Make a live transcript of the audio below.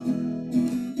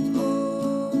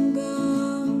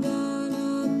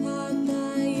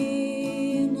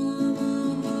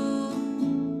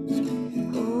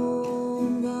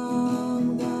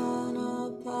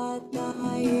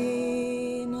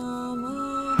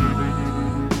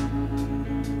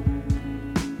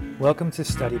Welcome to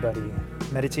Study Buddy,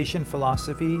 meditation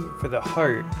philosophy for the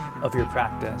heart of your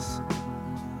practice.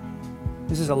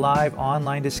 This is a live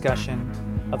online discussion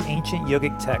of ancient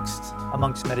yogic texts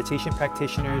amongst meditation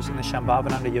practitioners in the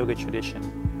Shambhavananda yoga tradition.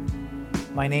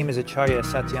 My name is Acharya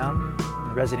Satyam,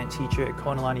 a resident teacher at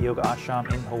Konalani Yoga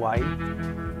Ashram in Hawaii,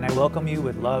 and I welcome you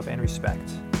with love and respect.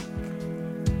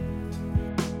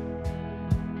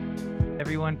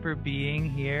 Everyone for being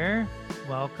here.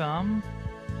 Welcome.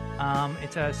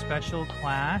 It's a special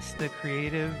class, the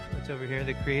Creative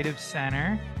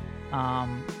Center,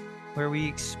 where we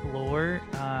explore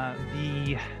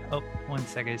one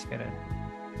second, I just gotta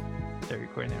start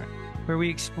recording there. Where we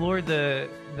explore the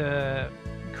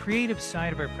creative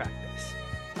side of our practice,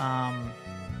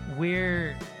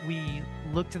 where we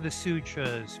look to the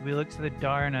sutras, we look to the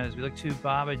dharnas, we look to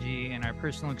Babaji and our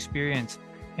personal experience,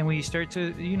 and we start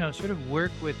to, sort of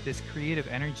work with this creative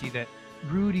energy that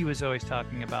Rudy was always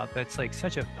talking about. That's like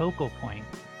such a focal point.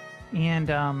 And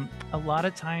a lot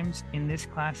of times in this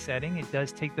class setting, it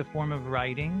does take the form of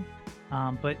writing.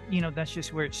 But, that's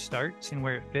just where it starts and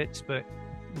where it fits. But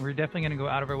we're definitely going to go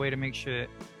out of our way to make sure that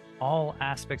all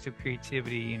aspects of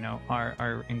creativity,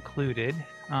 are included.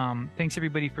 Thanks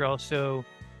everybody for also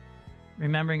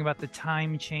remembering about the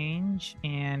time change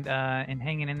and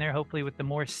hanging in there. Hopefully with the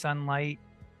more sunlight,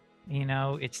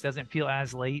 it doesn't feel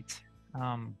as late.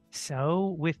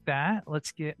 So with that,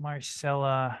 let's get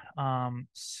Marcella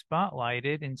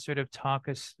spotlighted and sort of talk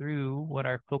us through what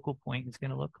our focal point is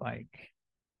going to look like.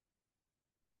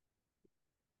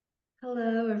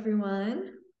 Hello,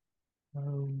 everyone.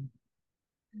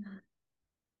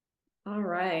 All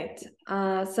right.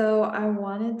 So I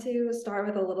wanted to start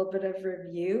with a little bit of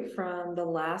review from the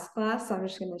last class. So I'm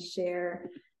just going to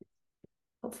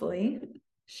hopefully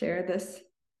share this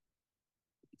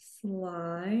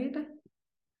slide.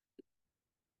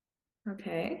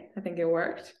 Okay, I think it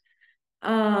worked.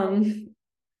 All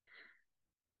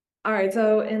right,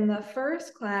 so in the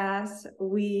first class,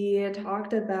 we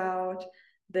talked about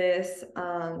this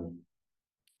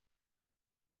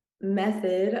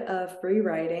method of free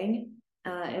writing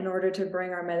in order to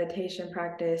bring our meditation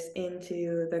practice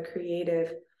into the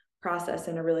creative process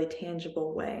in a really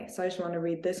tangible way. So I just want to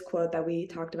read this quote that we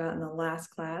talked about in the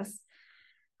last class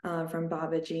from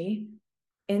Babaji.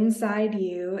 Inside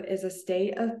you is a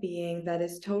state of being that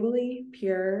is totally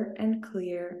pure and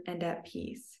clear and at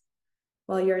peace.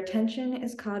 While your attention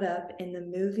is caught up in the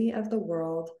movie of the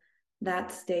world,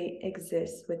 that state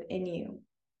exists within you.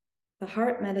 The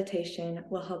heart meditation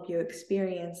will help you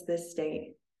experience this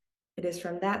state. It is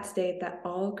from that state that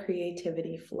all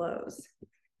creativity flows.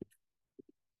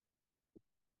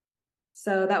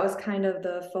 So that was kind of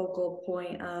the focal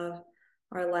point of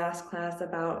our last class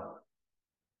about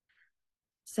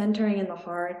centering in the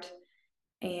heart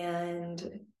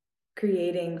and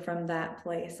creating from that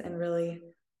place and really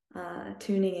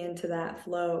tuning into that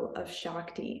flow of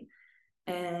Shakti.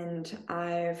 And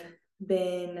I've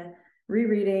been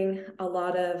rereading a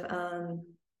lot of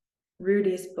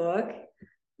Rudy's book,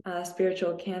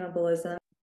 Spiritual Cannibalism.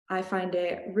 I find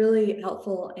it really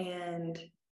helpful and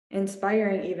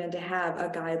inspiring even to have a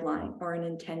guideline or an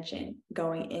intention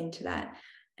going into that.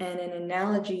 And an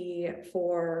analogy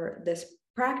for this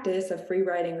practice of free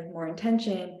writing with more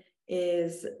intention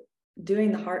is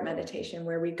doing the heart meditation,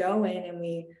 where we go in and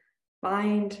we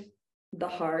find the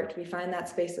heart, we find that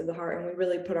space of the heart, and we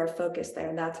really put our focus there.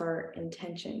 And that's our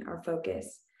intention, our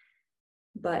focus.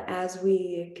 But as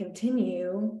we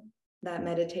continue that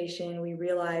meditation, we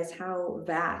realize how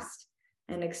vast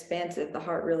and expansive the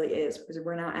heart really is, because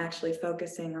we're not actually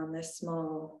focusing on this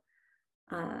small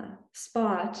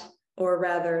spot, or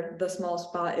rather the small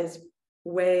spot is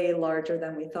way larger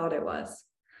than we thought it was.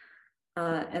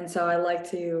 And so I like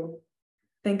to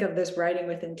think of this writing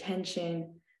with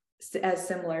intention as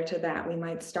similar to that. We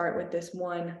might start with this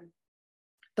one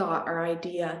thought or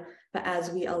idea, but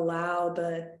as we allow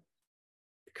the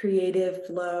creative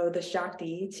flow, the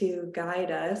Shakti, to guide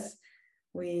us,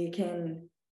 we can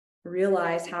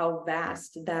realize how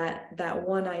vast that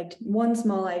one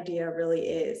small idea really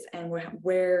is, and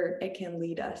where it can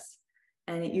lead us.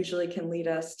 And it usually can lead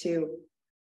us to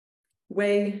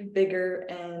way bigger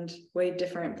and way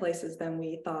different places than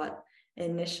we thought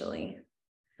initially.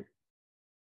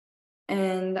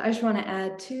 And I just want to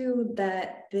add too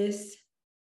that this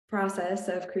process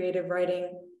of creative writing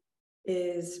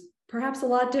is perhaps a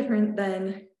lot different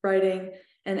than writing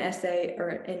an essay or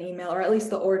an email, or at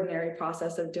least the ordinary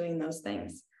process of doing those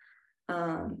things,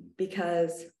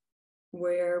 because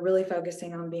we're really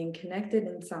focusing on being connected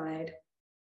inside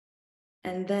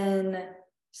and then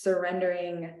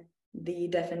surrendering the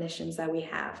definitions that we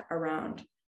have around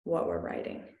what we're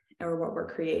writing. or what we're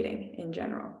creating in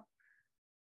general.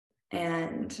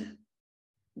 And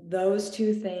those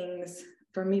two things,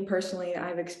 for me personally,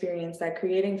 I've experienced that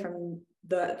creating from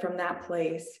that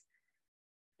place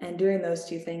and doing those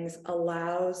two things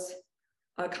allows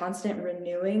a constant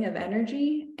renewing of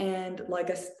energy and like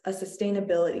a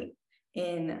sustainability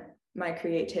in my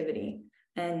creativity.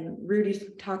 And Rudy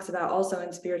talks about also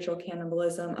in spiritual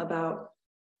cannibalism about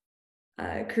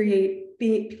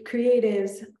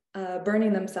creatives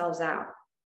burning themselves out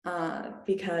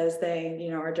because they,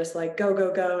 are just like go,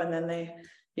 go, go, and then they,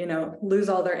 lose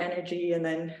all their energy and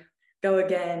then go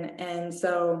again. And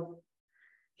so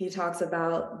he talks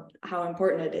about how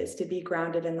important it is to be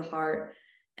grounded in the heart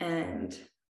and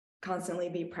constantly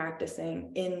be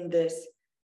practicing in this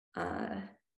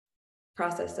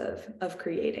process of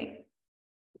creating.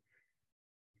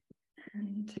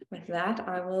 And with that,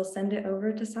 I will send it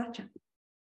over to Satya.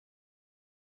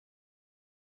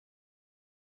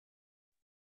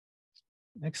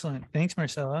 Excellent. Thanks,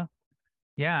 Marcella.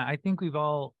 Yeah, I think we've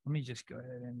all, let me just go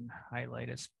ahead and highlight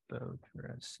us both for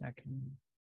a second.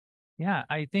 Yeah,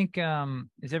 I think,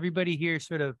 is everybody here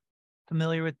sort of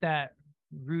familiar with that?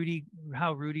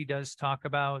 How Rudy does talk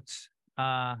about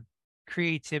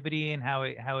creativity and how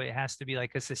it has to be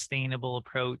like a sustainable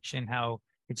approach, and how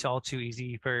it's all too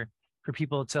easy for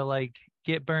people to like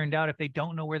get burned out if they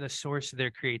don't know where the source of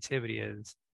their creativity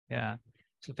is. Yeah.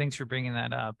 So thanks for bringing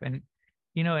that up. And,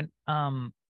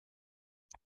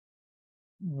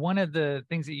 one of the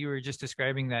things that you were just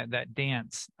describing, that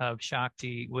dance of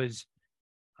Shakti, was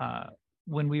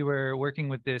when we were working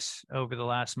with this over the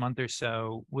last month or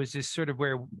so, was this sort of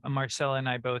where Marcella and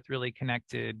I both really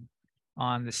connected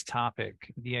on this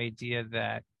topic, the idea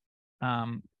that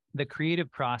the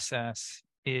creative process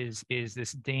is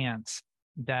this dance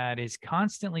that is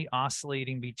constantly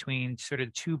oscillating between sort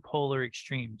of two polar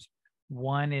extremes.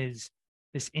 One is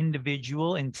this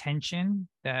individual intention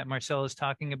that Marcella is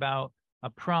talking about, a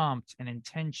prompt, an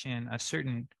intention, a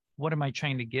certain, what am I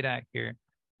trying to get at here?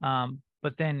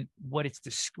 But then what it's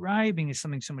describing is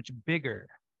something so much bigger.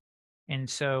 And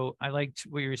so I liked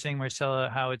what you were saying, Marcella,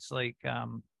 how it's like,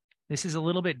 this is a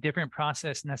little bit different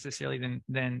process necessarily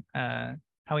than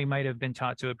how we might have been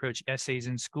taught to approach essays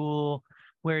in school,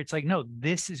 where it's like, no,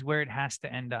 this is where it has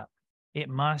to end up. It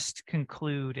must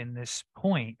conclude in this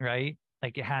point, right?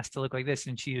 Like it has to look like this.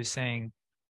 And she was saying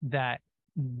that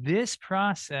this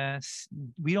process,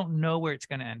 we don't know where it's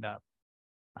going to end up.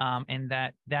 And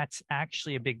that's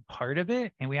actually a big part of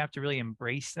it. And we have to really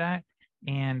embrace that.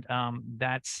 And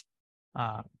that's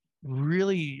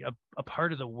really a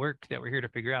part of the work that we're here to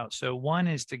figure out. So one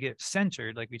is to get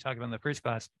centered, like we talked about in the first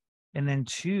class. And then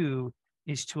two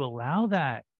is to allow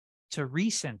that to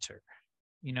recenter,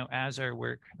 as our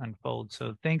work unfolds.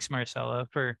 So thanks, Marcella,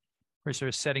 for sort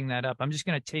of setting that up. I'm just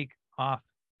going to take off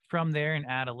from there and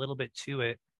add a little bit to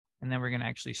it. And then we're going to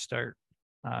actually start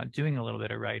doing a little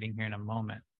bit of writing here in a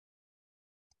moment.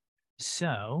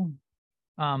 So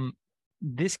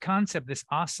this concept, this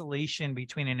oscillation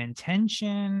between an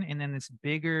intention and then this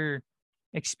bigger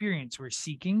experience we're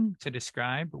seeking to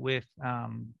describe with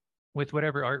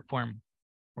whatever art form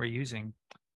we're using,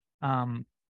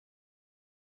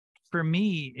 for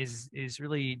me is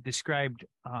really described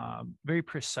very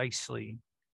precisely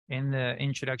in the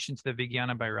introduction to the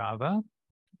Vijnana Bhairava.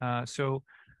 So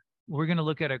we're going to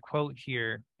look at a quote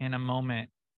here in a moment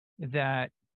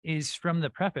that is from the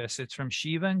preface. It's from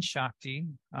Shiva and Shakti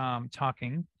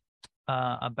talking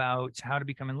about how to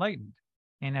become enlightened.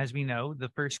 And as we know, the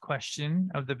first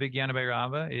question of the Vijnana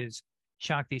Bhairava is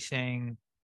Shakti saying,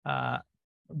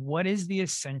 what is the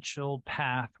essential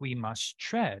path we must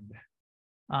tread?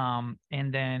 And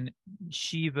then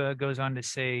Shiva goes on to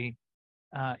say,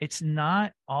 it's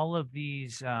not all of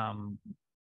these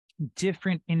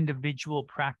different individual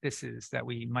practices that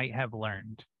we might have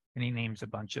learned. And he names a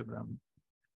bunch of them.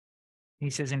 He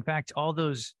says, in fact, all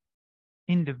those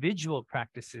individual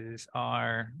practices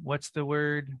are, what's the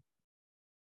word?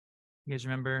 You guys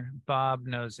remember? Bob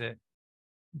knows it.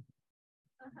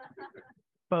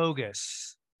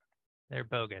 Bogus. They're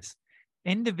bogus.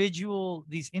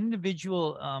 These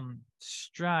individual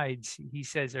strides, he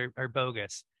says, are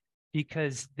bogus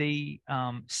because they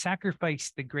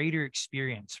sacrifice the greater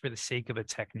experience for the sake of a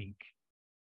technique.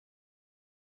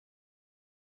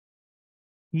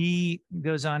 He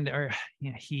goes on to,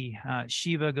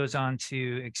 Shiva goes on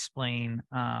to explain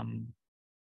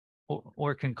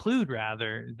or conclude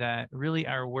rather that really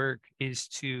our work is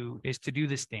to do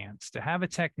this dance, to have a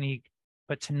technique,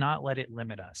 but to not let it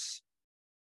limit us.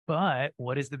 But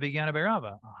what is the Vijnana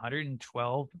Bhairava?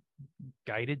 112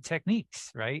 guided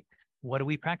techniques, right? What do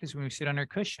we practice when we sit on our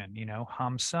cushion?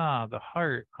 Hamsa, the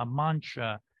heart, a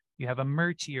mantra, you have a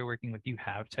murti you're working with, you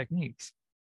have techniques.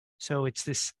 So it's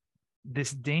this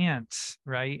dance,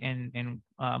 right? And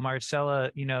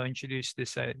Marcella, introduced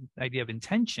this idea of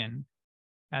intention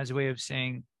as a way of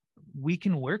saying we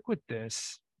can work with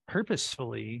this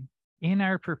purposefully in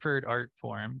our preferred art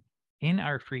form, in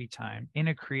our free time, in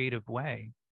a creative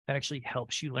way that actually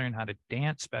helps you learn how to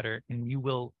dance better. And you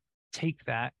will take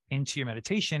that into your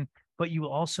meditation, but you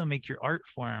will also make your art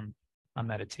form a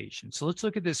meditation. So let's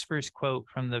look at this first quote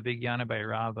from the Vijnana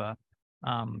Bhairava.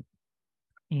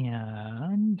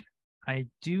 And I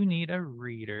do need a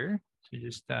reader. So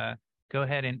just go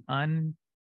ahead and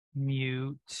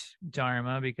unmute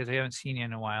Dharma, because I haven't seen you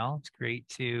in a while. It's great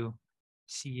to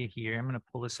see you here. I'm going to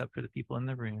pull this up for the people in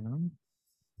the room.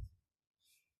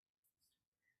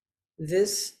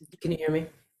 Can you hear me?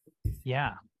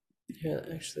 Yeah. Yeah,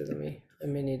 actually, I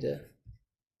may need to.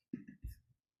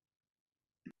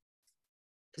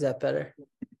 Is that better?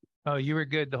 Oh, you were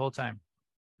good the whole time.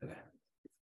 Okay.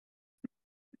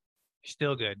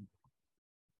 Still good.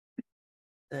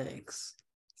 Thanks.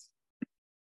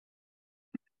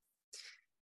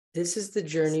 This is the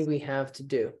journey we have to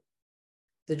do.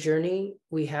 The journey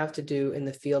we have to do in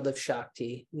the field of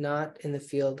Shakti, not in the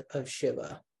field of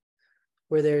Shiva,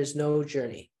 where there is no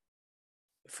journey.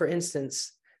 For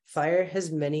instance, fire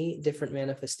has many different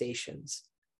manifestations: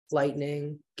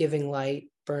 lightning, giving light,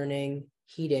 burning,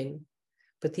 heating.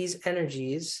 But these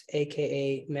energies,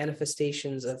 aka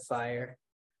manifestations of fire,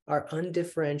 are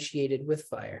undifferentiated with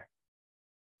fire.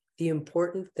 The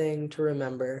important thing to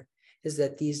remember is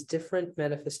that these different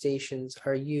manifestations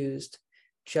are used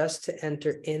just to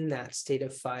enter in that state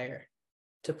of fire,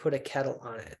 to put a kettle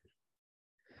on it.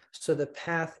 So the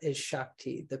path is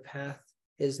Shakti. The path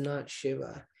is not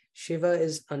Shiva. Shiva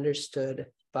is understood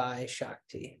by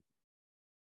Shakti.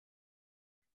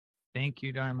 Thank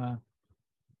you, Dharma.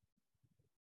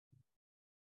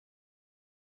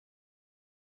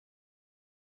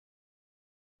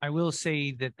 I will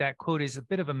say that quote is a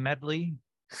bit of a medley.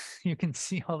 You can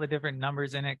see all the different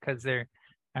numbers in it because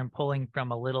I'm pulling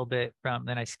from a little bit from,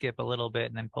 then I skip a little bit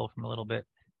and then pull from a little bit.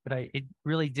 But it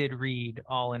really did read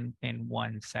all in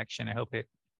one section. I hope it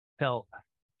felt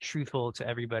truthful to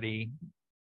everybody.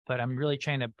 But I'm really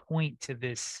trying to point to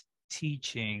this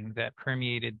teaching that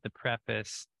permeated the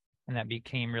preface and that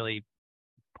became really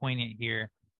poignant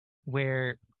here,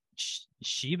 where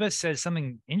Shiva says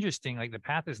something interesting, like the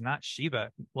path is not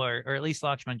Shiva, or at least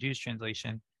Lakshman Jew's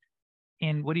translation.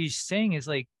 And what he's saying is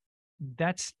like,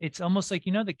 it's almost like,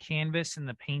 the canvas and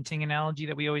the painting analogy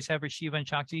that we always have for Shiva and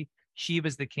Shakti.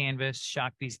 Shiva's the canvas,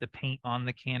 Shakti's the paint on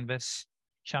the canvas,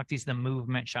 Shakti's the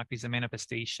movement, Shakti's the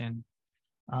manifestation.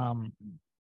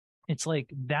 It's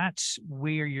like that's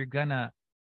where you're gonna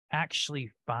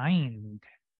actually find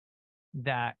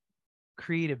that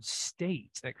creative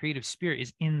state, that creative spirit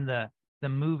is in the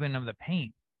movement of the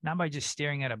paint, not by just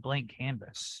staring at a blank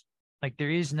canvas. Like there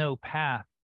is no path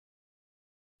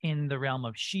in the realm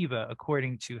of Shiva,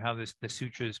 according to how the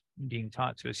sutra is being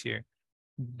taught to us here.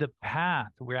 The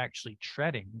path we're actually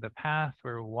treading, the path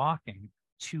we're walking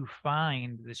to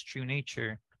find this true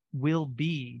nature will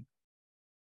be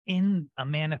in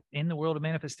the world of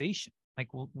manifestation. Like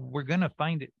we're going to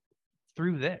find it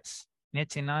through this.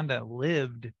 Nityananda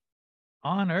lived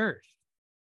on earth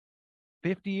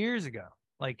 50 years ago.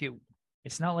 Like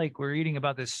it's not like we're reading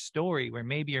about this story where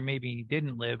maybe or maybe he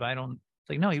didn't live. It's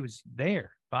like, no, he was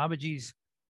there. Babaji's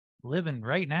living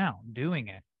right now, doing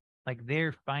it. Like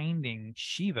they're finding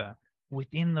Shiva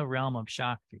within the realm of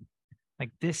Shakti.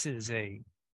 Like this is a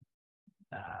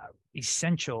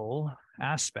essential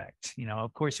aspect.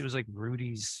 Of course, it was like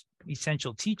Rudy's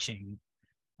essential teaching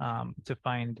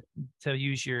to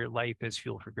use your life as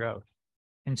fuel for growth.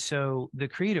 And so the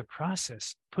creative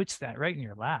process puts that right in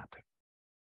your lap. It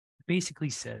basically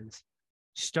says,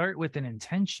 start with an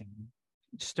intention,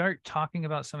 start talking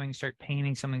about something, start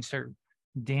painting something, start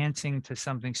dancing to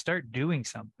something, start doing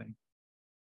something.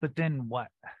 But then what?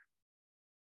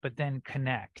 But then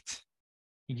connect.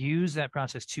 Use that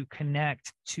process to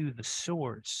connect to the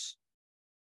source.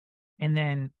 And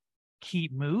then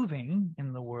keep moving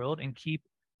in the world and keep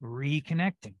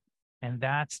reconnecting. And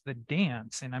that's the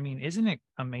dance. And I mean, isn't it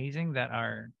amazing that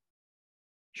our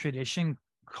tradition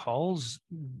calls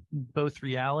both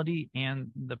reality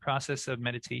and the process of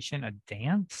meditation a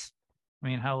dance? I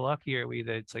mean, how lucky are we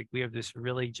that it's like we have this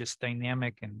really just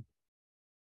dynamic and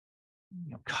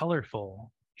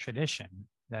colorful tradition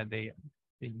that they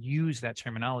use that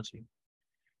terminology.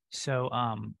 So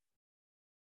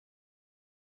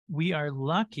we are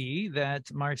lucky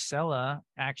that Marcella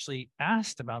actually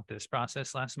asked about this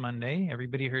process last Monday.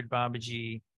 Everybody heard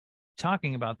Babaji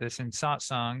talking about this in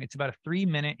satsang. It's about a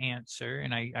 3-minute answer,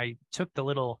 and I took the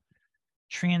little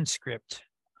transcript,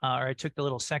 or I took the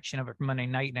little section of it from Monday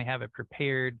night, and I have it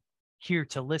prepared here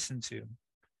to listen to.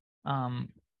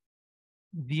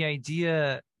 The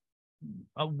idea,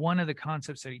 one of the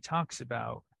concepts that he talks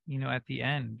about, at the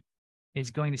end,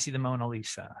 is going to see the Mona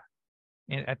Lisa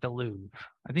at the Louvre.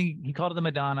 I think he called it the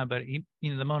Madonna, but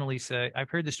the Mona Lisa, I've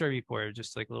heard the story before,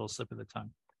 just like a little slip of the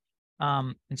tongue.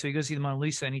 And so he goes to see the Mona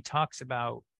Lisa, and he talks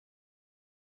about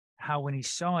how when he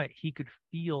saw it, he could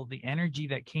feel the energy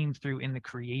that came through in the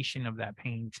creation of that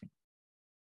painting.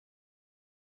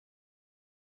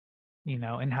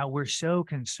 And how we're so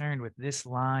concerned with this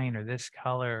line or this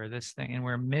color or this thing, and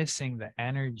we're missing the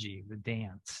energy, the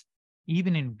dance,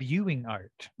 even in viewing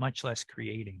art, much less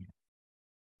creating it.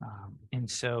 And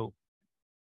so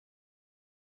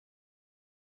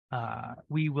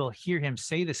we will hear him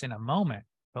say this in a moment,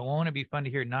 but won't it be fun to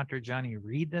hear Dr. Johnny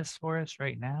read this for us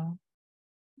right now?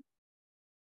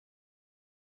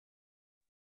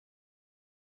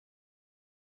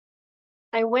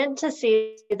 I went to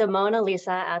see the Mona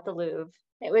Lisa at the Louvre.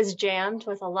 It was jammed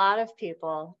with a lot of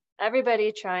people,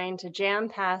 everybody trying to jam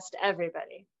past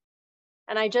everybody.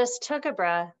 And I just took a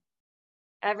breath.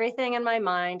 Everything in my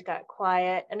mind got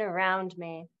quiet and around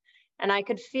me, and I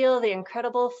could feel the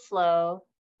incredible flow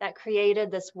that created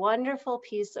this wonderful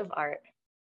piece of art.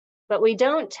 But we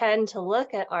don't tend to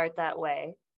look at art that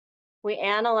way. We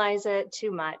analyze it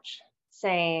too much,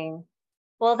 saying,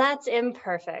 well, that's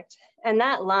imperfect, and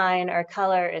that line or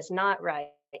color is not right.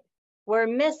 We're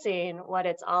missing what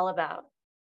it's all about.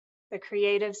 The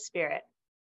creative spirit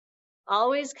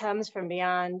always comes from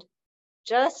beyond,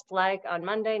 just like on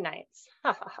Monday nights.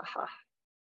 Ha ha ha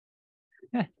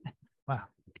ha. Wow.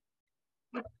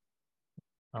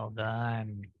 Well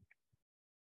done.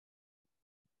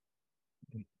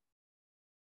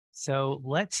 So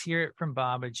let's hear it from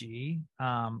Babaji.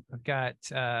 I've got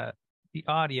the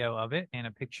audio of it and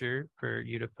a picture for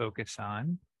you to focus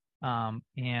on.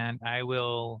 And I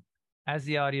will, as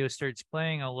the audio starts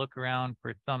playing, I'll look around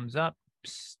for thumbs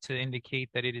ups to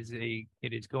indicate that it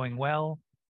is going well,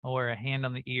 or a hand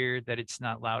on the ear that it's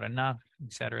not loud enough,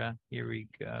 etc. Here we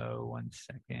go. 1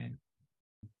 second.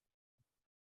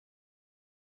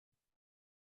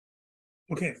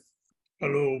 Okay.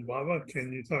 Hello, Baba.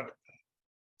 Can you talk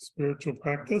spiritual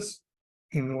practice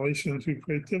in relation to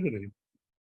creativity?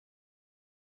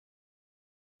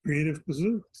 Creative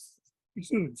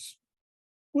pursuits.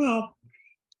 Well,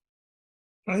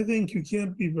 I think you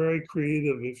can't be very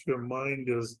creative if your mind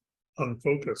is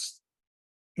unfocused,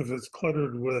 if it's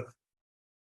cluttered with,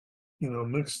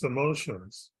 mixed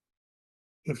emotions,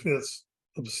 if it's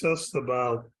obsessed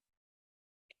about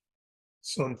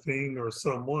something or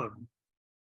someone.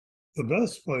 The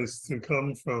best place to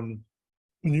come from,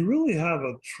 when you really have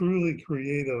a truly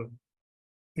creative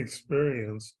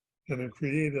experience and a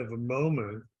creative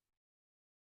moment,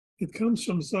 it comes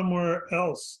from somewhere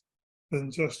else than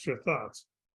just your thoughts.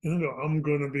 I'm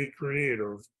going to be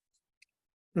creative.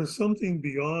 There's something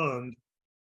beyond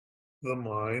the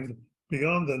mind,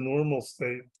 beyond the normal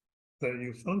state that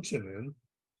you function in,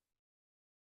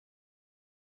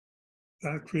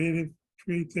 that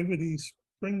creativity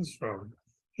springs from.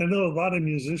 I know a lot of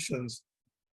musicians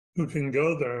who can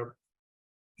go there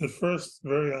at first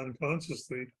very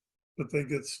unconsciously, but they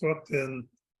get swept in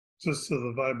just to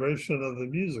the vibration of the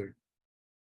music.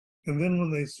 And then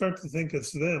when they start to think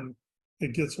it's them,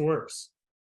 it gets worse.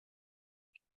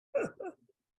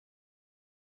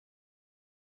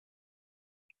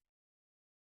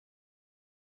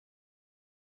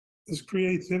 This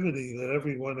creativity that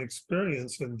everyone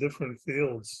experiences in different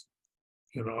fields,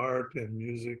 in art and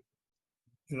music,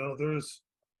 there's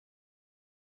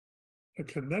a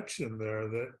connection there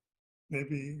that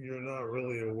maybe you're not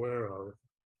really aware of.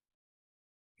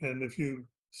 And if you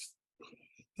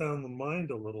down the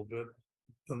mind a little bit,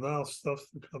 allow stuff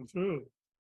to come through,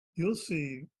 you'll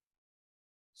see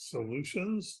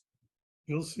solutions,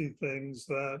 you'll see things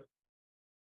that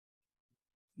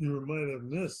you might have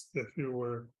missed if you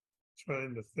were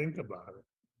trying to think about it.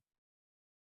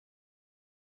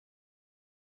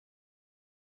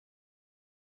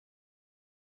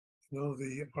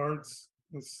 The arts,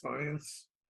 the science,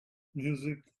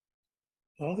 music,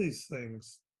 all these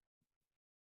things,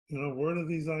 where do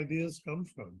these ideas come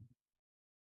from?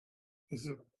 Is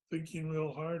it thinking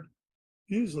real hard?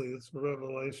 Usually it's a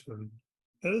revelation.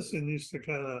 Edison used to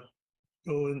kind of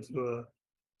go into a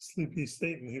sleepy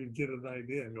state and he would get an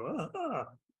idea and go, ah.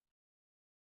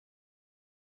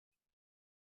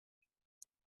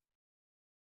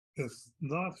 It's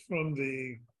not from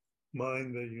the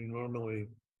mind that you normally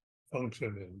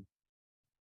function in.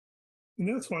 And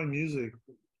that's why music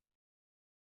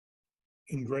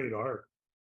and great art,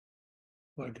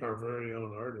 like our very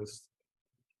own artist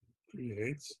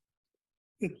creates,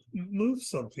 it moves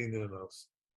something in us.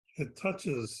 It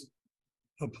touches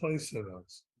a place in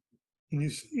us. When you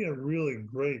see a really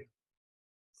great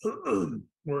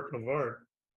work of art,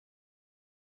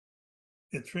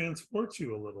 it transports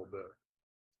you a little bit,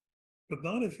 but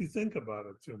not if you think about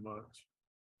it too much.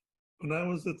 When I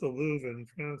was at the Louvre in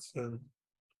France and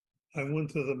I went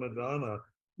to the Madonna, I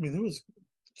mean, it was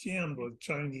jammed with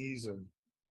Chinese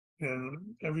and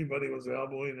everybody was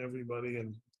elbowing everybody.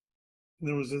 And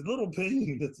there was this little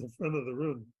painting at the front of the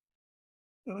room.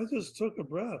 And I just took a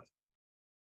breath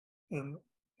and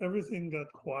everything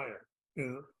got quiet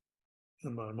in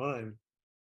my mind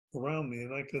around me.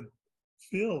 And I could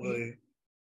feel the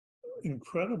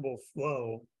incredible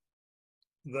flow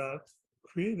that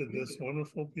created this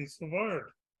wonderful piece of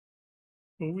art.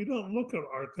 But we don't look at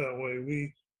art that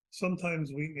way.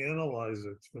 Sometimes we analyze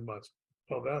it too much.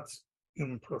 Oh, that's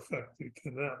imperfect.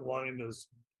 And that line is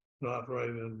not right.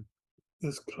 And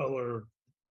this color,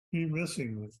 you're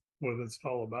missing what it's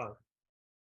all about.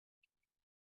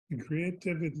 The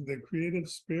creativity, the creative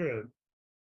spirit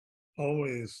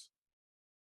always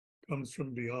comes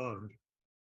from beyond.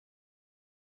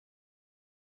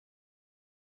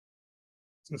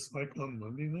 Just like on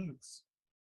Monday nights.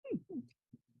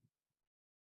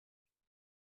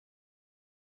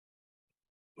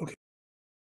 Okay.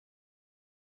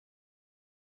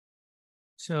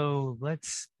 So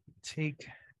let's take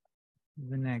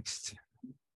the next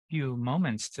few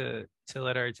moments to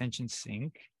let our attention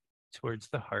sink towards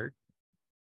the heart,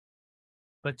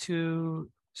 but to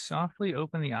softly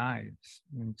open the eyes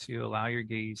and to allow your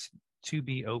gaze to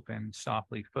be open,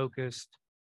 softly focused,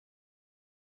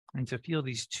 and to feel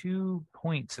these 2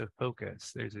 points of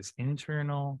focus. There's this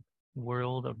internal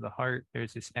world of the heart.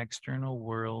 There's this external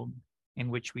world in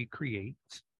which we create,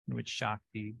 in which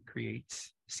Shakti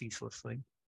creates ceaselessly.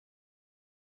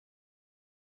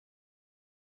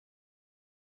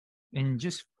 And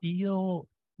just feel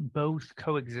both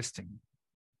coexisting.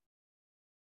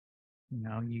 You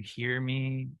know, you hear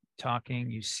me talking,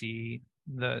 you see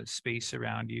the space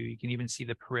around you. You can even see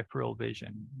the peripheral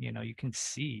vision. You know, you can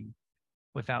see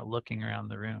without looking around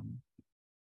the room.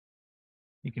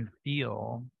 You can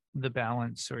feel the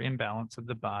balance or imbalance of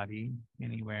the body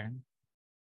anywhere.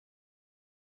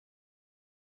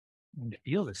 And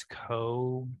feel this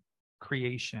co-creation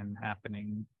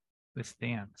happening, this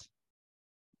dance.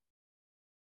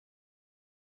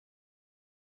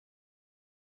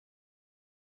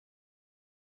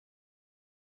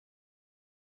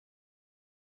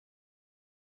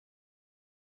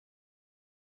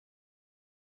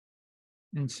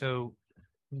 And so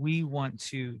we want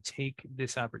to take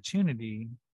this opportunity,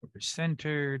 we're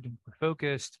centered, we're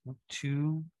focused,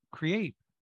 to create.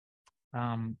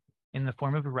 In the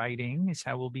form of writing is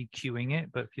how we'll be cueing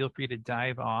it, but feel free to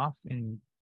dive off. And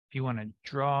if you want to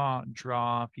draw,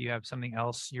 if you have something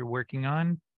else you're working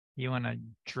on, you want to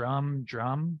drum,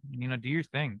 you know, do your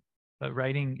thing. But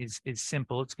writing is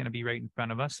simple. It's going to be right in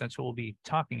front of us. That's what we'll be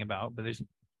talking about. But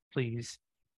please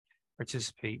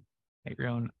participate at your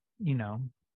own, you know,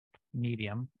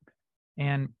 medium.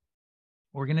 And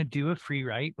we're going to do a free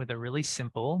write with a really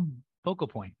simple focal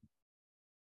point.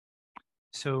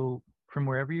 So from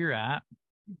wherever you're at,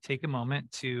 take a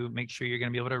moment to make sure you're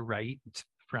going to be able to write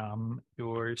from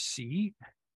your seat.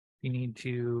 You need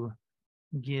to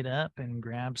get up and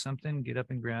grab something,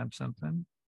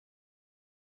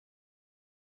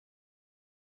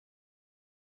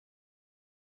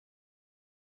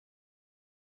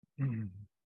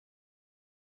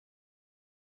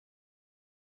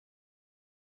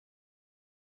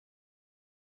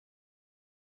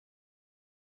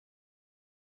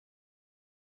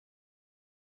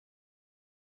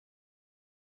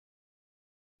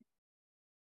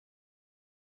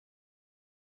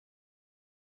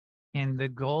 And the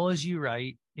goal as you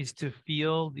write is to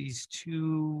feel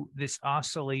this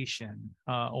oscillation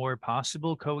or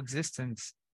possible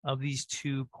coexistence of these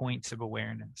 2 points of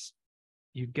awareness.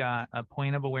 You've got a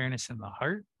point of awareness in the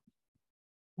heart,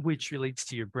 which relates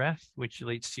to your breath, which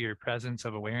relates to your presence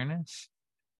of awareness.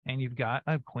 And you've got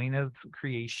a point of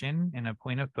creation and a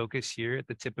point of focus here at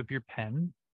the tip of your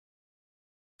pen.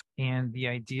 And the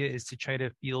idea is to try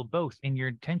to feel both. And your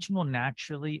attention will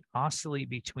naturally oscillate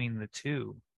between the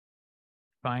 2.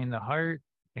 Find the heart,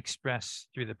 express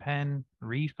through the pen,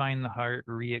 refine the heart,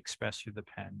 re-express through the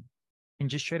pen.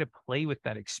 And just try to play with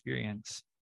that experience.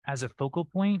 As a focal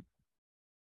point,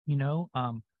 you know,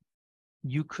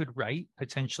 you could write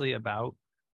potentially about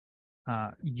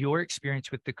your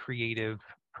experience with the creative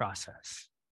process.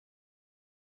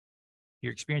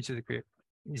 your experience of the career.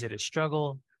 Is it a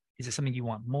struggle? Is it something you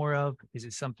want more of? Is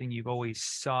it something you've always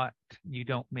sought?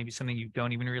 Maybe something you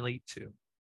don't even relate to,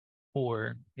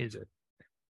 or is it?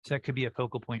 So that could be a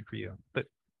focal point for you. But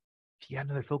if you got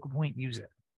another focal point, use it.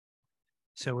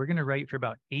 So we're going to write for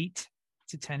about 8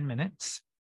 to 10 minutes,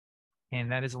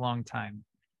 and that is a long time.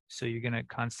 So you're going to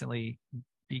constantly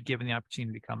be given the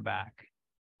opportunity to come back.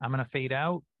 I'm going to fade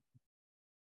out.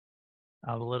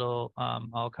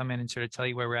 I'll come in and sort of tell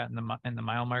you where we're at in the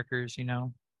mile markers,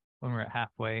 when we're at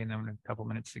halfway, and then a couple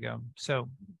minutes to go. So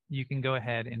you can go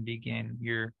ahead and begin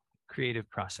your creative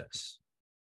process.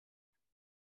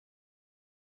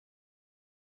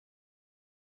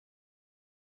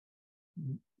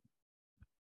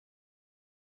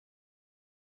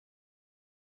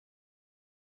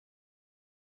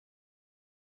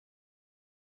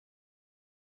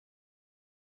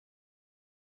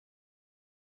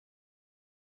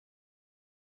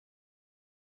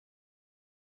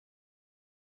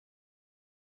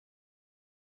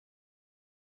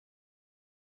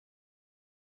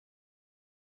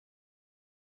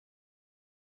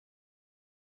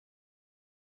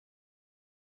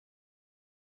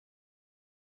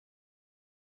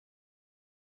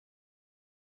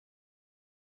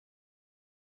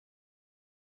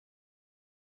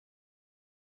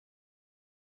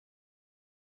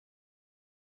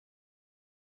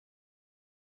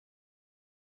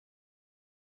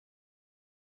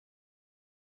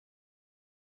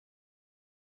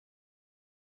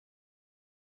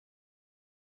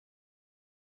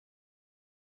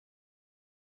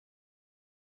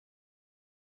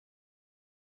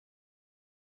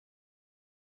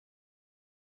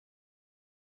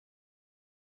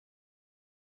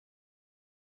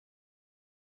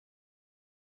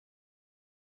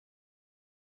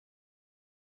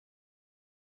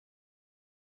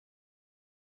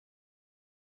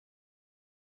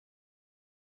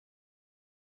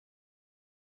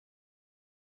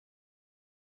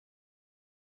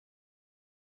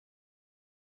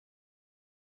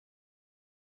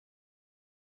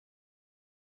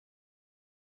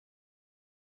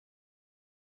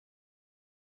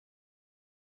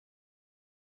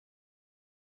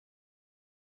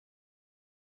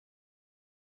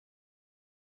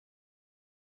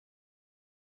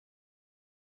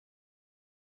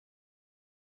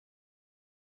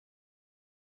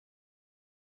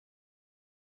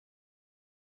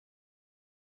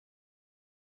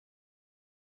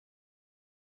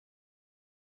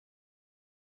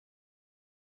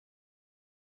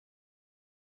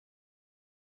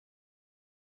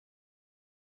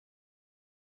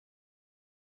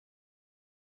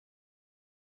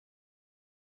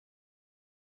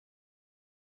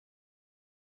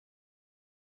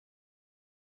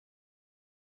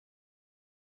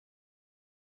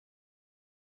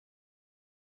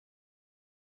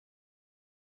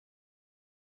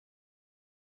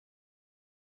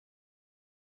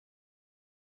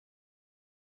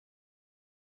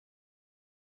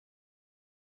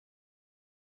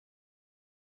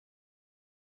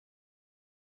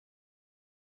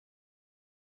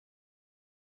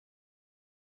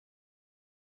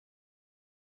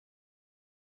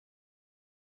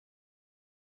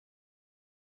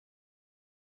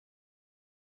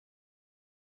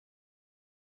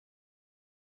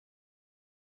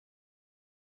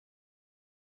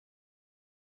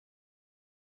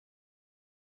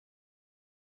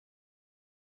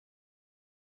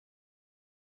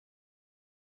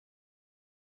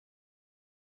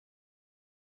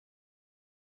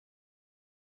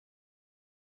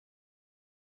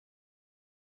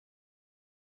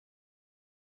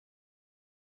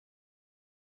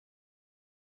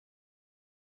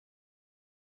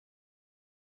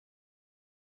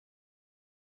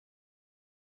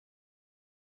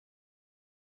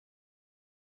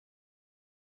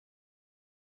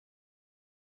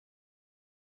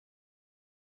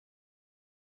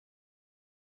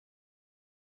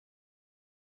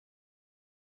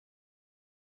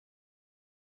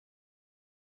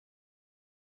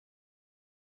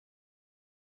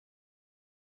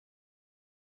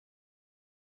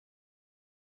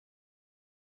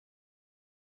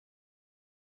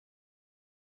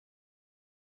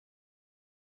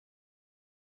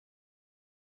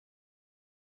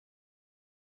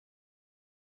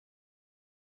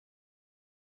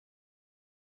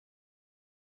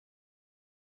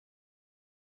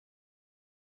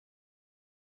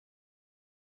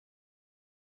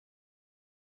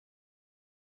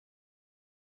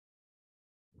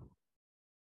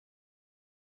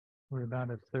 We're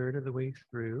about a third of the way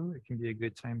through. It can be a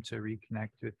good time to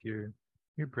reconnect with your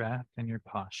breath and your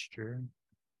posture.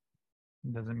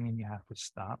 It doesn't mean you have to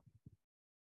stop.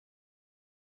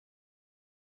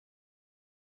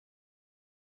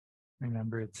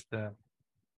 Remember, it's the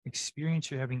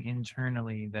experience you're having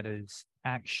internally that is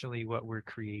actually what we're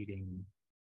creating.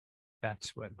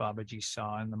 That's what Babaji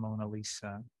saw in the Mona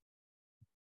Lisa,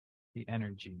 the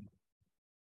energy.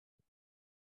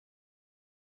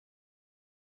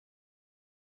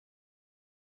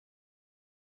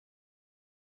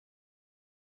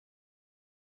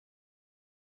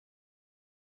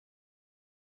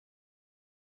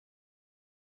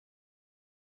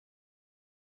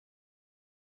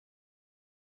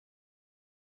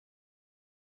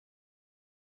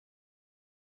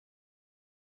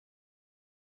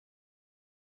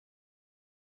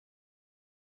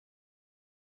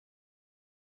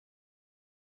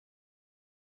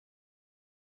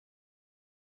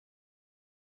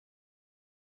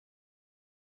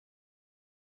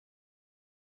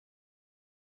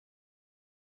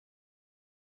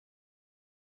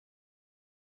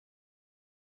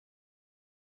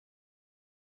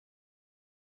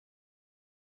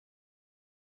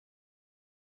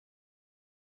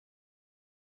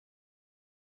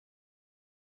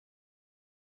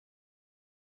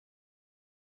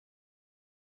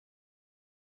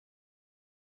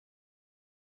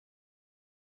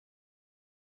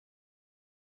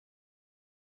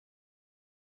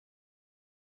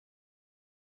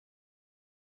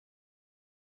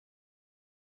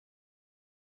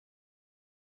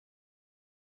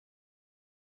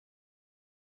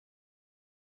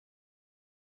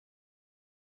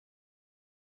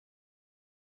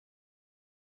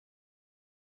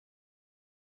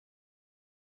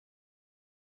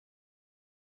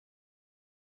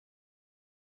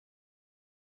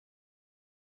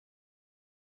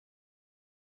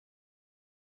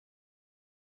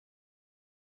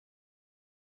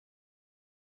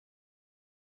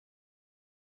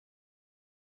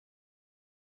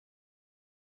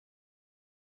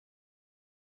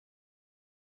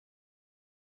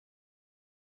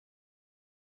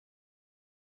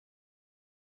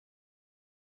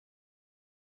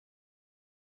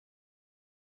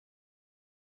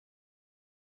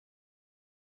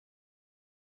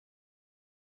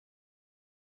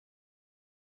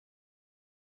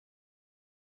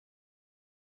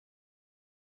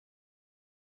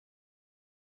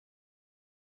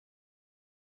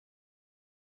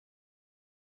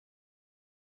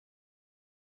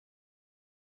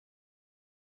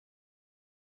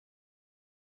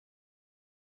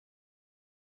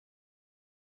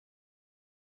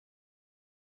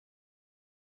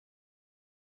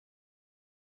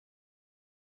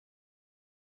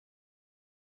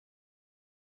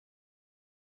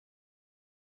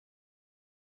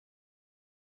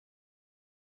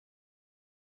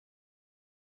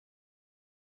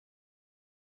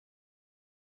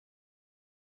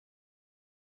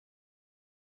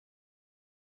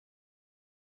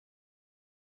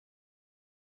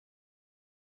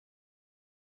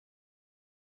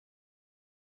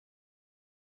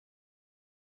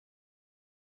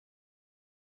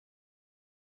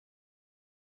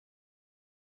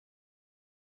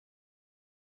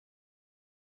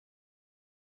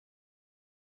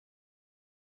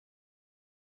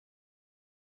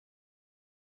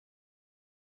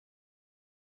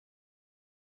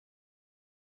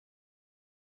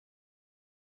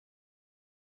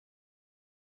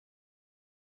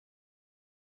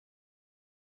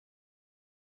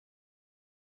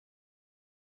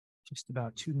 Just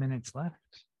about 2 minutes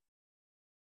left.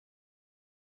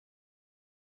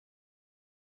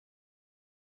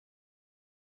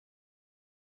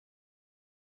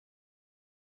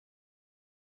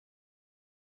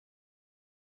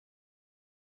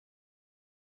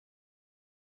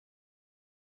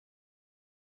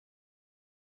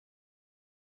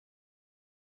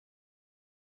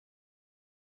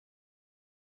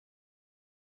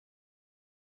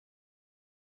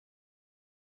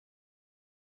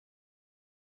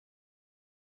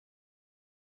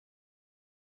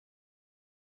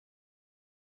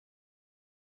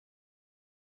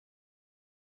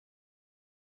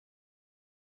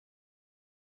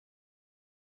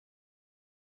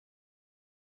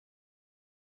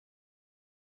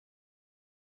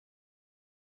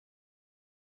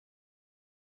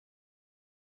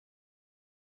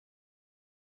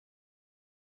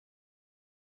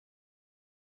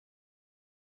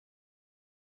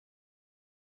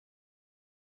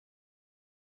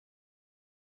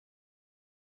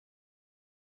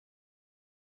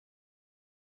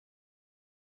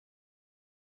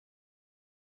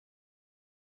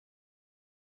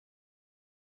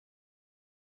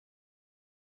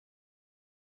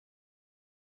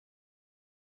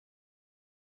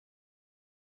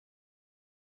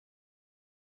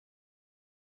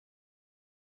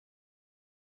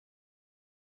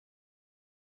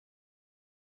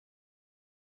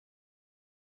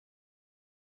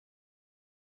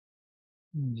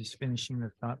 And just finishing the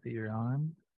thought that you're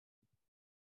on.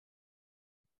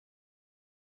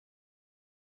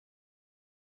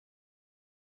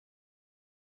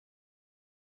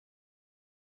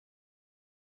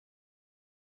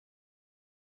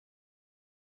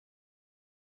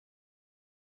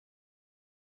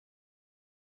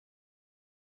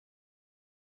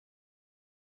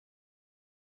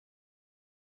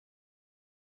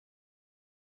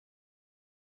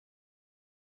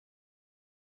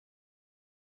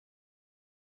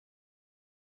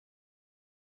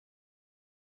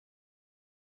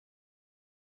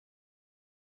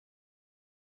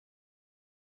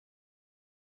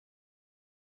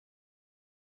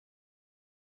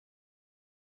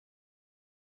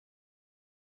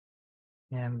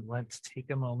 And let's take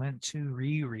a moment to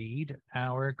reread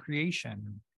our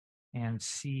creation and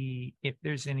see if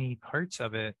there's any parts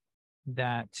of it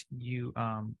that you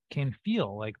can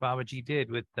feel, like Babaji did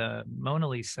with the Mona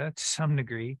Lisa to some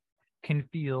degree, can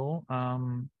feel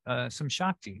some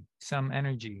Shakti, some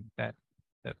energy that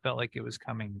felt like it was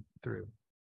coming through.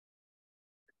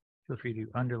 Feel free to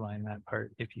underline that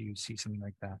part if you see something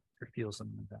like that or feel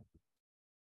something like that.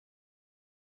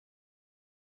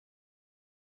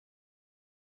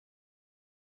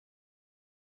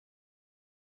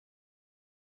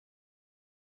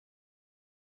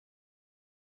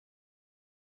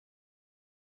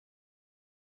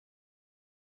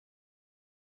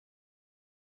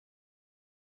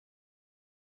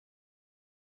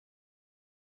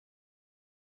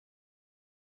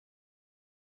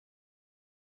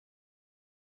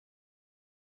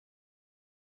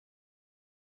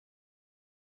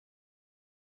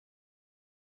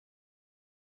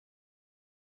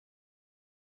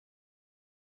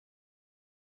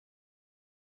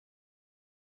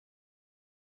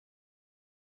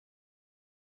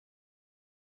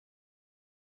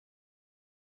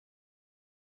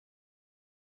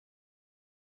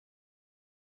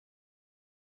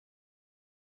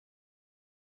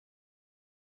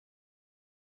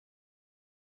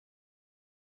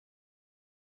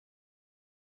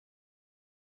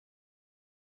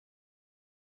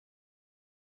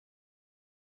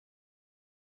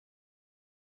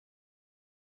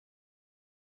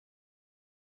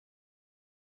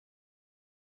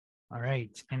 All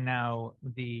right. And now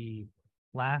the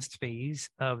last phase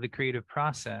of the creative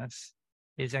process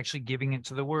is actually giving it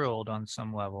to the world on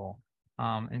some level.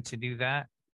 And to do that,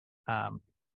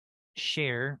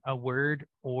 share a word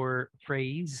or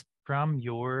phrase from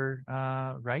your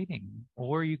writing,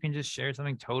 or you can just share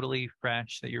something totally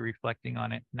fresh that you're reflecting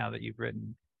on it now that you've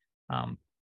written.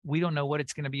 We don't know what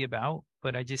it's going to be about,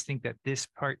 but I just think that this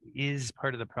part is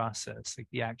part of the process, like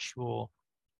the actual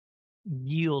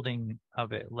yielding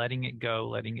of it, letting it go,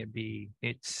 letting it be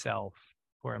itself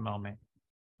for a moment.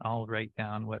 I'll write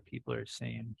down what people are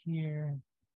saying here.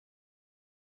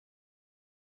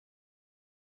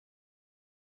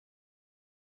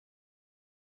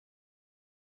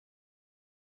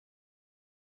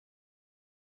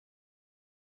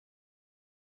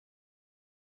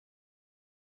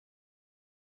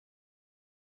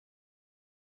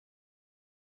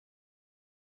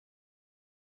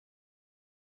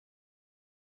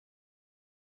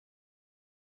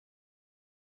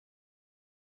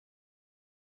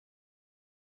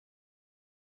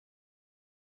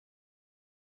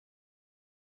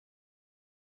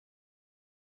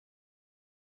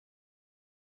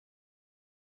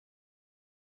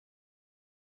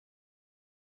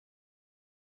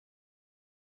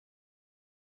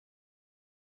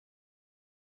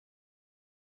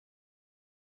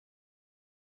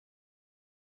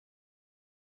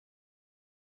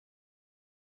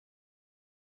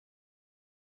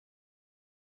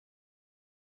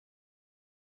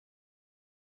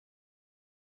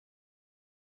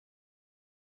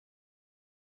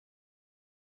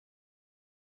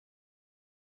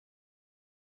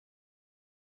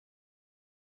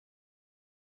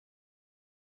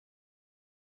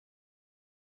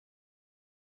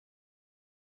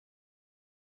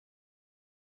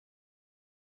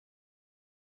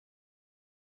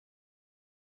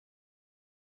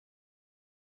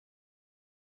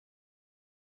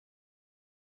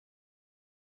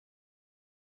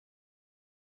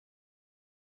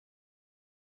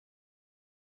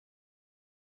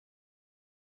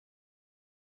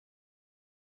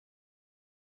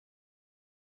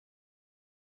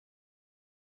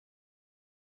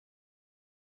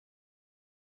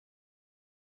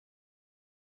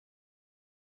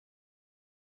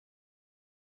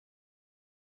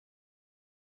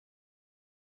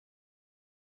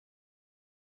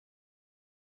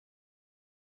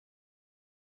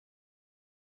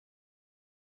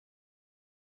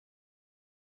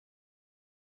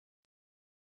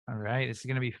 right, this is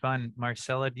going to be fun.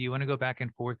 Marcella, do you want to go back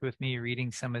and forth with me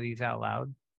reading some of these out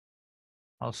loud?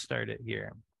 I'll start it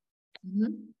here.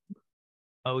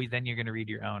 Oh, then you're going to read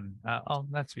your own. Oh,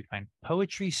 that's be fine.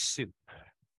 Poetry soup.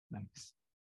 Nice.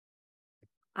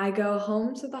 I go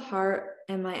home to the heart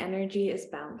and my energy is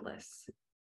boundless.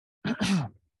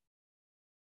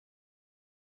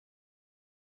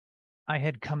 I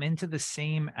had come into the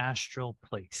same astral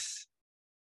place.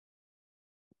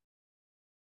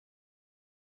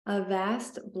 A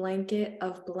vast blanket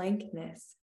of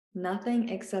blankness, nothing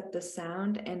except the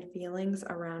sound and feelings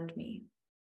around me.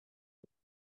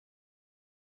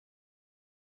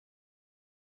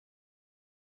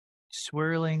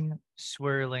 Swirling,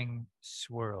 swirling,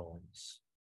 swirls.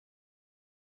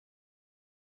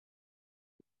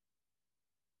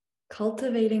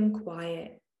 Cultivating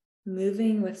quiet,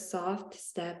 moving with soft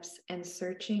steps and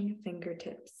searching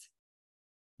fingertips.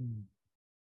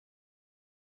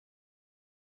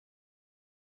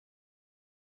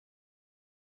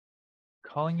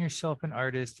 Calling yourself an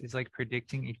artist is like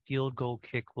predicting a field goal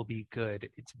kick will be good.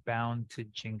 It's bound to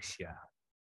jinx ya.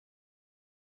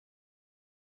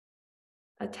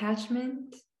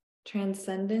 Attachment,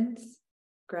 transcendence,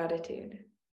 gratitude.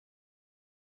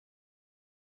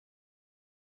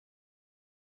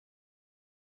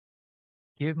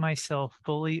 Give myself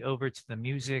fully over to the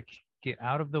music, get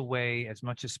out of the way as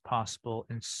much as possible,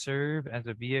 and serve as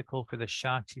a vehicle for the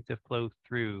Shakti to flow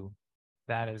through.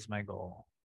 That is my goal.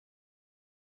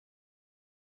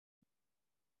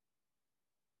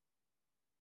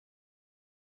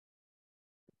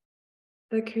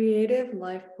 The creative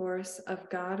life force of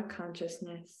God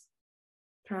consciousness,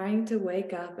 trying to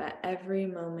wake up at every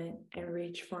moment and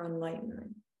reach for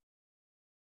enlightenment.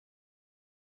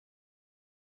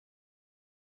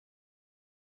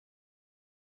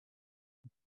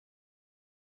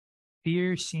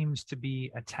 Fear seems to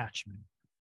be attachment.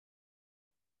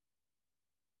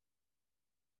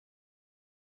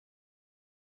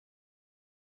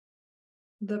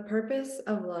 The purpose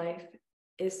of life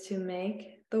is to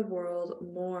make the world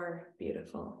more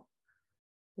beautiful.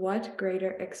 What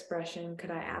greater expression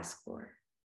could I ask for?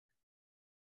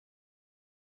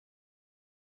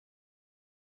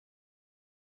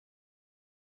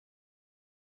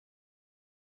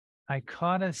 I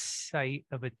caught a sight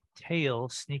of a tail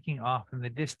sneaking off in the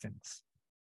distance.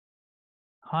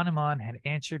 Hanuman had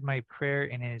answered my prayer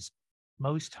in his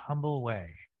most humble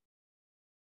way.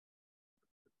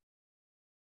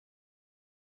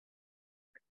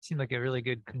 Seemed like a really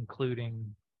good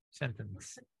concluding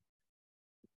sentence.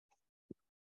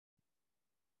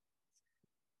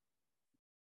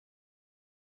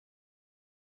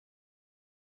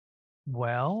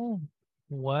 Well,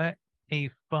 what a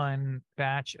fun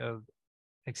batch of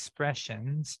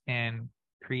expressions and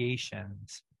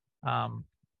creations.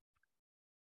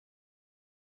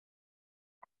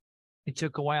 It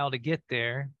took a while to get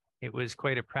there. It was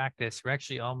quite a practice. We're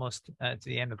actually almost to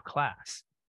the end of class.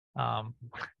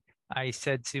 I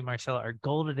said to Marcella, our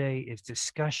goal today is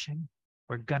discussion.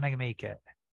 We're gonna make it.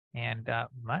 And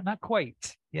not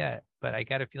quite yet, but I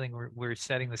got a feeling we're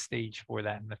setting the stage for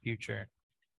that in the future.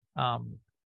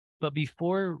 But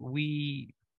before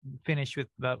we finish with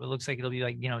about, it looks like it'll be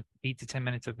like, 8 to 10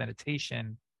 minutes of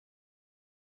meditation.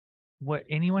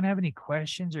 Anyone have any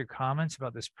questions or comments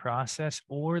about this process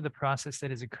or the process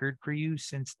that has occurred for you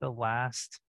since the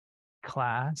last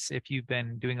class, if you've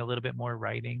been doing a little bit more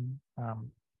writing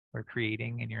or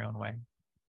creating in your own way?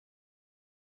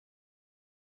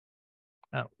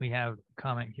 Oh, we have a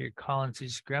comment here. Colin, so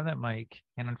just grab that mic.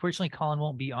 And unfortunately, Colin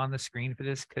won't be on the screen for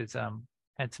this because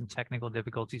had some technical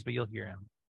difficulties, but you'll hear him.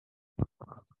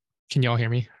 Can y'all hear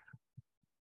me?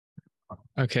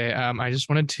 Okay, I just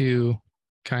wanted to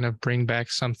kind of bring back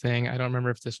something. I don't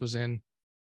remember if this was in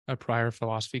a prior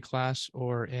philosophy class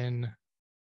or in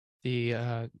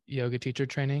the yoga teacher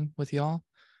training with y'all,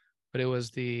 but it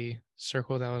was the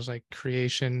circle that was like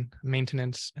creation,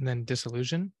 maintenance, and then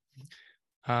dissolution.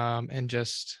 And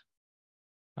just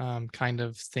kind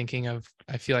of thinking of,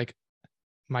 I feel like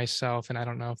myself, and I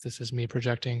don't know if this is me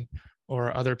projecting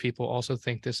or other people also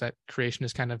think this, that creation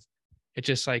is kind of, it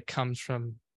just like comes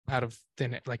from out of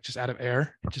thin, like just out of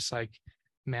air, it just like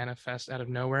manifests out of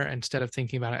nowhere, instead of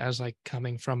thinking about it as like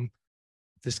coming from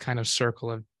this kind of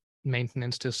circle of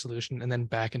maintenance to solution and then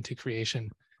back into creation.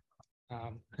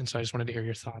 And so I just wanted to hear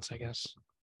your thoughts, I guess.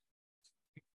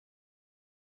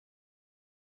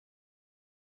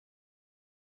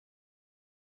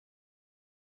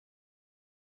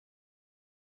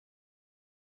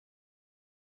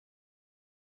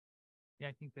 Yeah,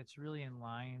 I think that's really in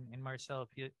line. And Marcel,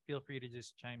 feel free to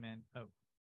just chime in. Oh.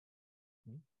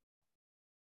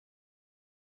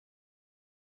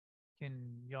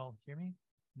 Can y'all hear me?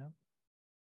 No?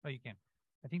 Oh, you can.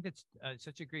 I think that's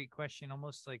such a great question,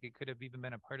 almost like it could have even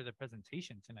been a part of the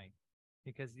presentation tonight,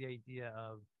 because the idea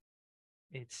of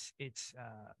it's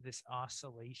this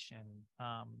oscillation,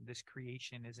 this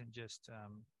creation isn't just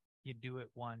you do it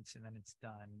once and then it's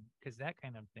done, because that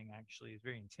kind of thing actually is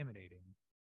very intimidating.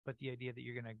 But the idea that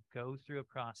you're going to go through a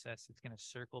process, it's going to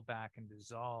circle back and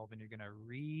dissolve, and you're going to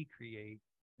recreate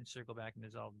and circle back and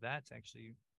dissolve, that's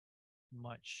actually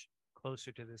much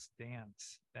closer to this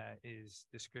dance that is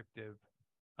descriptive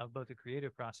of both the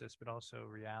creative process but also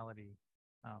reality,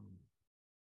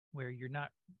 where you're not,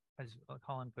 as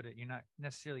Colin put it, you're not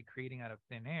necessarily creating out of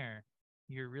thin air.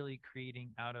 You're really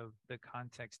creating out of the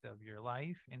context of your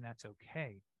life, and that's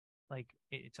okay. Like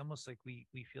it's almost like we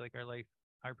feel like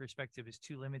our perspective is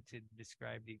too limited to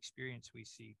describe the experience we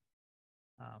see.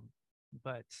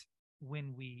 But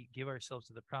when we give ourselves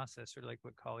to the process, sort of like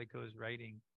what Kaliko is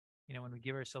writing, when we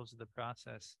give ourselves to the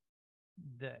process,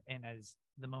 and as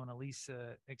the Mona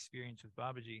Lisa experience with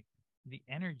Babaji, the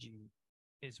energy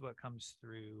is what comes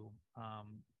through,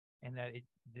 and that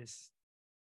this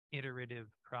iterative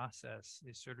process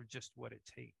is sort of just what it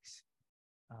takes.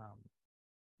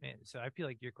 And so I feel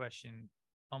like your question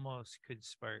almost could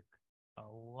spark a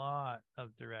lot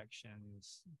of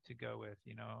directions to go with,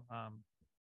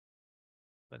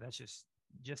 but that's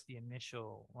just the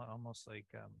initial, almost like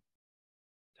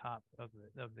top of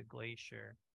the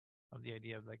glacier, of the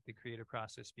idea of like the creative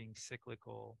process being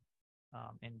cyclical,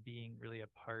 and being really a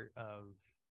part of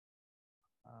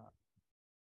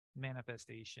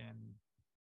manifestation,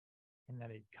 and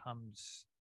that it comes,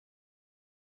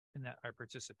 and that our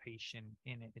participation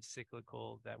in it is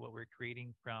cyclical, that what we're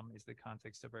creating from is the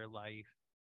context of our life,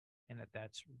 and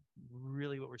that's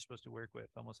really what we're supposed to work with,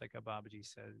 almost like how Babaji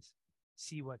says,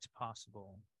 see what's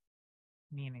possible,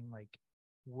 meaning like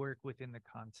work within the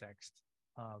context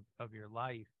of your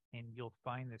life, and you'll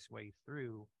find this way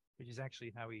through, which is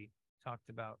actually how he talked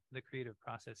about the creative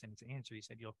process in his answer. He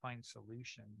said you'll find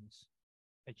solutions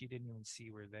that you didn't even see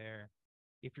were there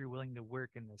if you're willing to work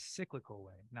in the cyclical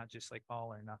way, not just like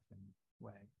all or nothing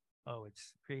way. Oh,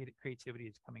 it's creativity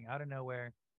is coming out of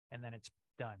nowhere and then it's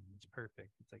done, it's perfect.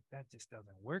 It's like that just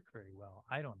doesn't work very well.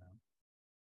 I don't know,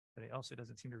 but it also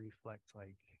doesn't seem to reflect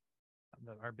like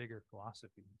our bigger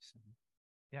philosophies. And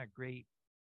yeah, great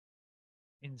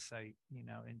insight,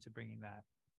 into bringing that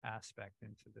aspect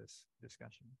into this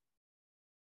discussion.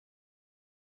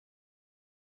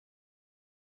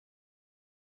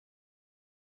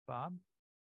 Bob?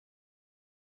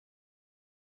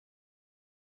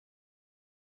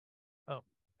 Oh,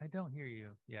 I don't hear you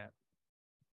yet.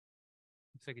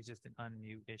 Looks like it's just an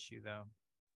unmute issue, though.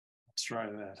 Let's try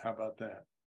that. How about that?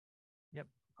 Yep.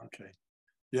 Okay.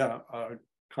 Yeah,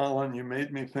 Colin, you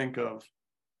made me think of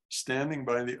standing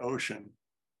by the ocean.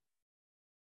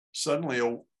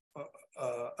 Suddenly,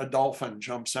 a dolphin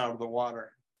jumps out of the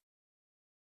water.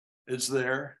 It's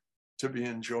there to be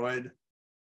enjoyed,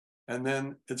 and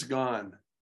then it's gone.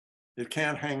 It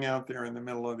can't hang out there in the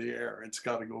middle of the air. It's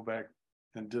got to go back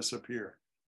and disappear.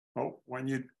 Oh, when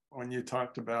you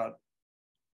talked about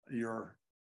your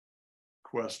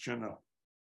question of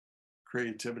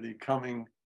creativity coming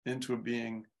into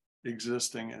being,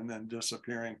 existing, and then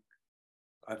disappearing,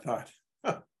 I thought,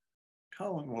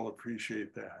 Colin will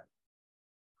appreciate that.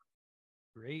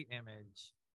 Great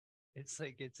image. It's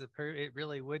like it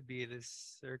really would be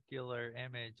this circular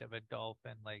image of a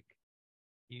dolphin, like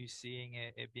you seeing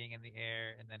it being in the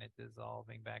air and then it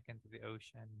dissolving back into the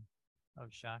ocean of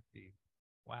Shakti.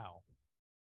 Wow.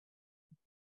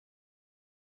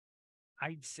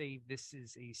 I'd say this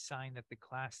is a sign that the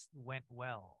class went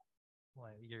well.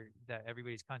 Like that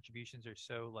everybody's contributions are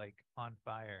so like on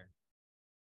fire.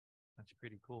 That's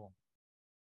pretty cool.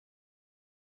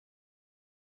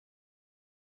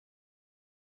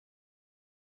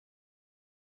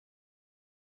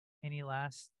 Any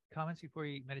last comments before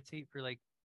you meditate for like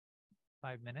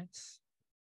 5 minutes?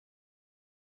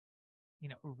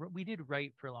 We did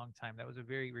write for a long time. That was a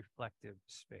very reflective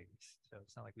space. So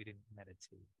it's not like we didn't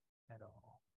meditate at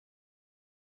all.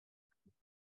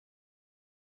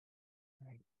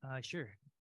 All right. Sure.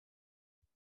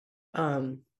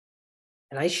 Can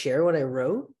I share what I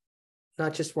wrote?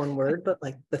 Not just one word, but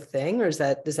like the thing, or is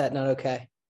that not okay?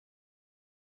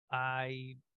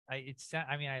 I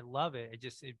love it.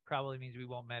 It probably means we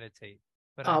won't meditate.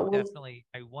 But definitely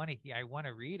I want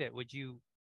to read it. Would you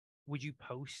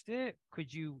post it?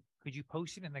 Could you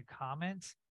post it in the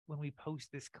comments when we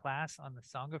post this class on the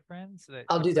Sangha Friends? So that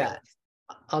I'll do that.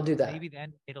 I'll do that. Maybe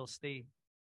then it'll stay.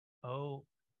 Oh,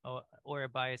 or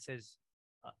Abaya says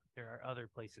there are other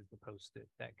places to post it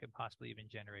that could possibly even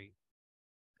generate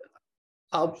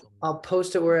I'll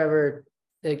post it wherever.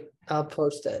 I'll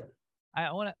post it.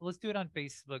 Let's do it on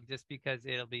Facebook just because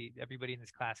everybody in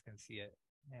this class can see it.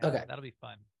 Yeah, Okay. That'll be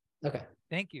fun. Okay.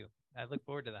 Thank you. I look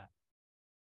forward to that.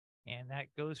 And that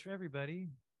goes for everybody.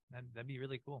 That'd be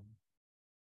really cool.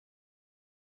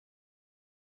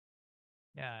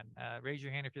 Yeah. Raise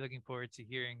your hand if you're looking forward to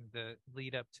hearing the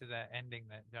lead up to that ending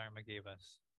that Dharma gave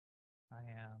us.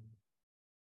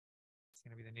 It's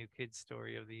going to be the new kids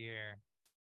story of the year.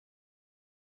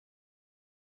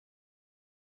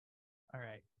 All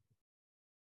right.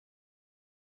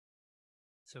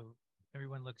 So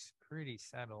everyone looks pretty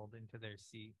settled into their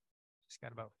seat. Just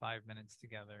got about 5 minutes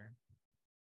together.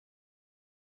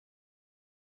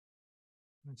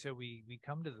 And so we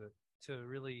come to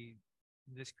really,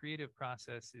 this creative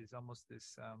process is almost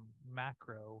this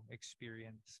macro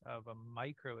experience of a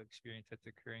micro experience that's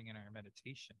occurring in our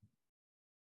meditation.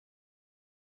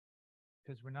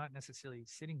 Because we're not necessarily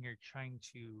sitting here trying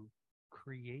to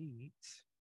create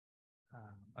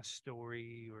a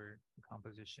story or a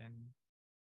composition,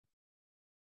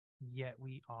 yet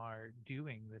we are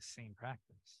doing the same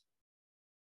practice.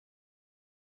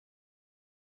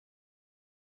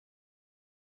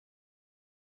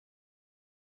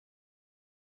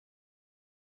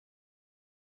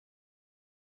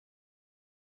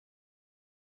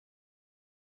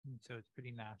 And so it's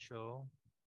pretty natural,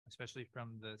 especially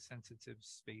from the sensitive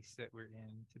space that we're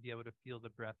in, to be able to feel the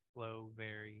breath flow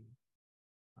very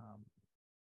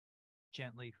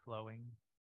gently flowing,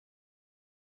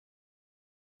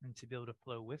 and to be able to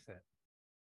flow with it.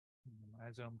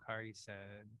 As Omkari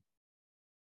said,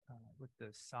 with the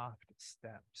soft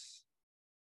steps,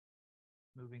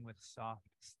 moving with soft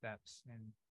steps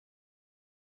and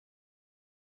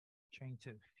trying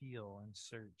to feel and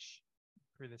search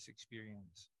for this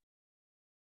experience.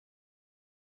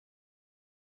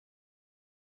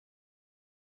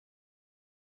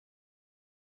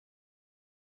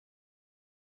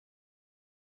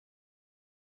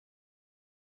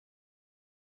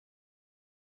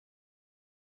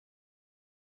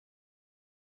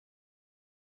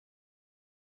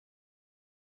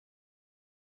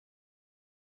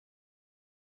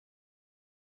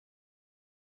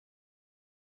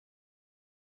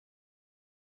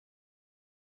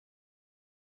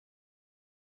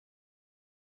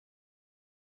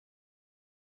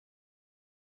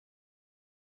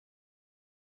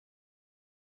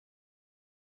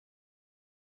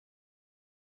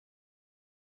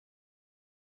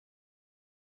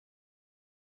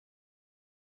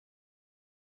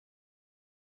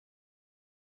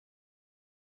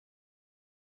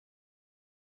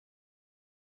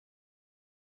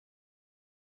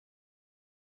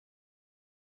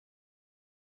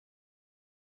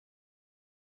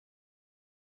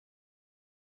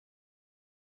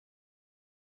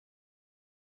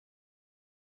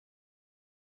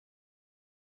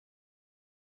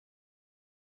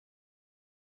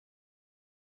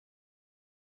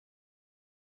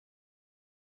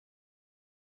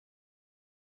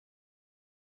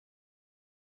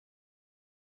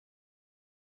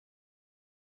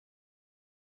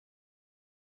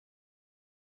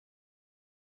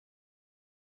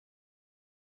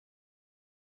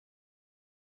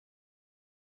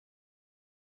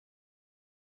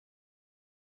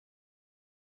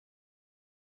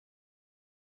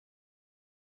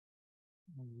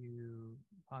 You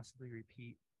possibly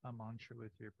repeat a mantra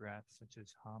with your breath, such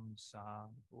as hum, sa,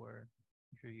 or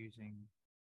if you're using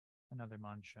another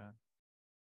mantra,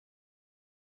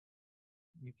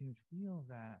 you can feel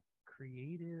that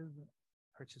creative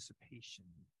participation,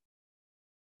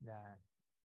 that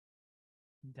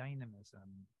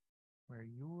dynamism, where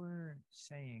you're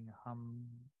saying hum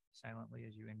silently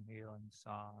as you inhale and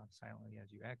sa silently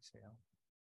as you exhale.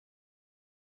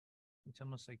 It's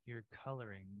almost like you're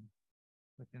coloring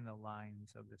within the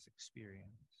lines of this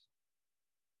experience.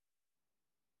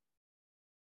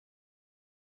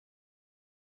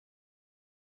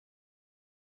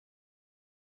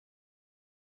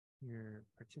 You're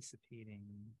participating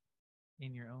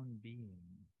in your own being.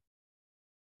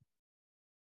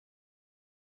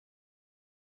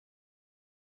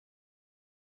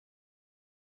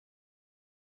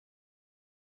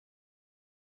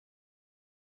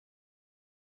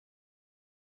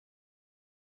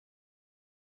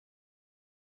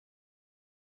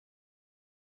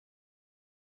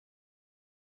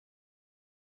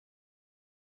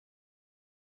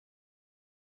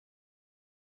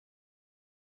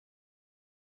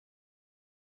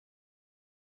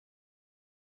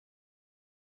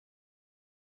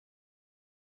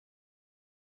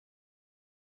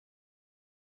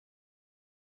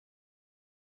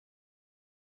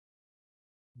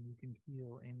 you can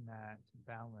feel in that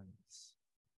balance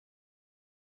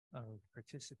of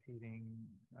participating,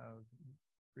 of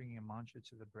bringing a mantra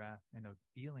to the breath, and of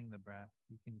feeling the breath,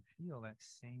 you can feel that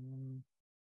same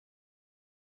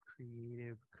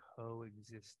creative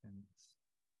coexistence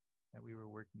that we were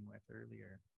working with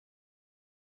earlier.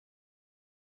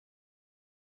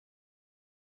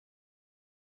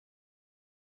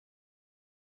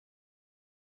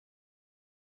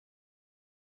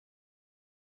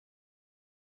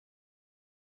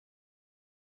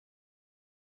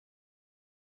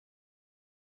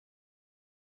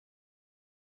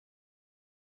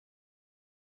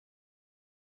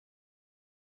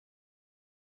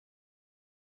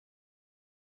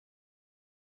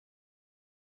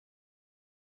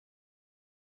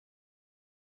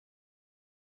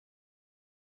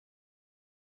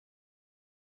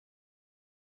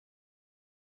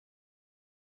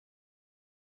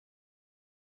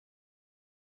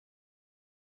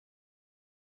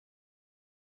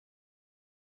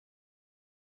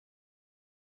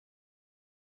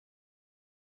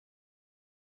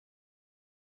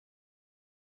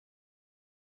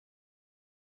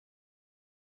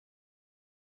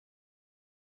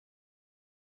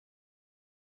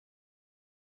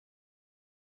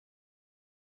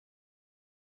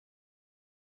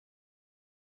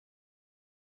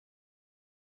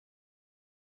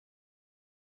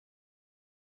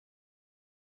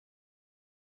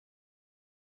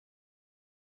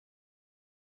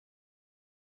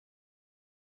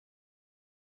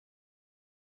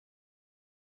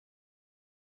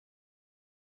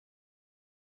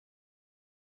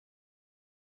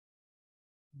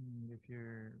 And if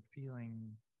you're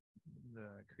feeling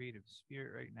the creative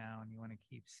spirit right now and you want to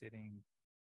keep sitting,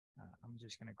 I'm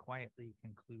just going to quietly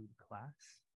conclude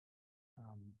class.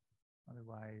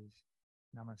 Otherwise,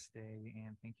 namaste,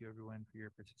 and thank you everyone for your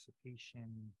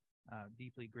participation.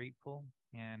 Deeply grateful,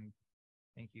 and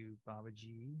thank you,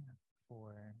 Babaji,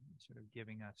 for sort of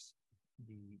giving us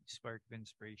the spark of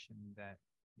inspiration that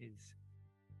is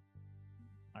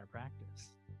our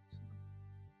practice.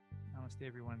 So, namaste,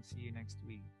 everyone. See you next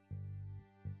week.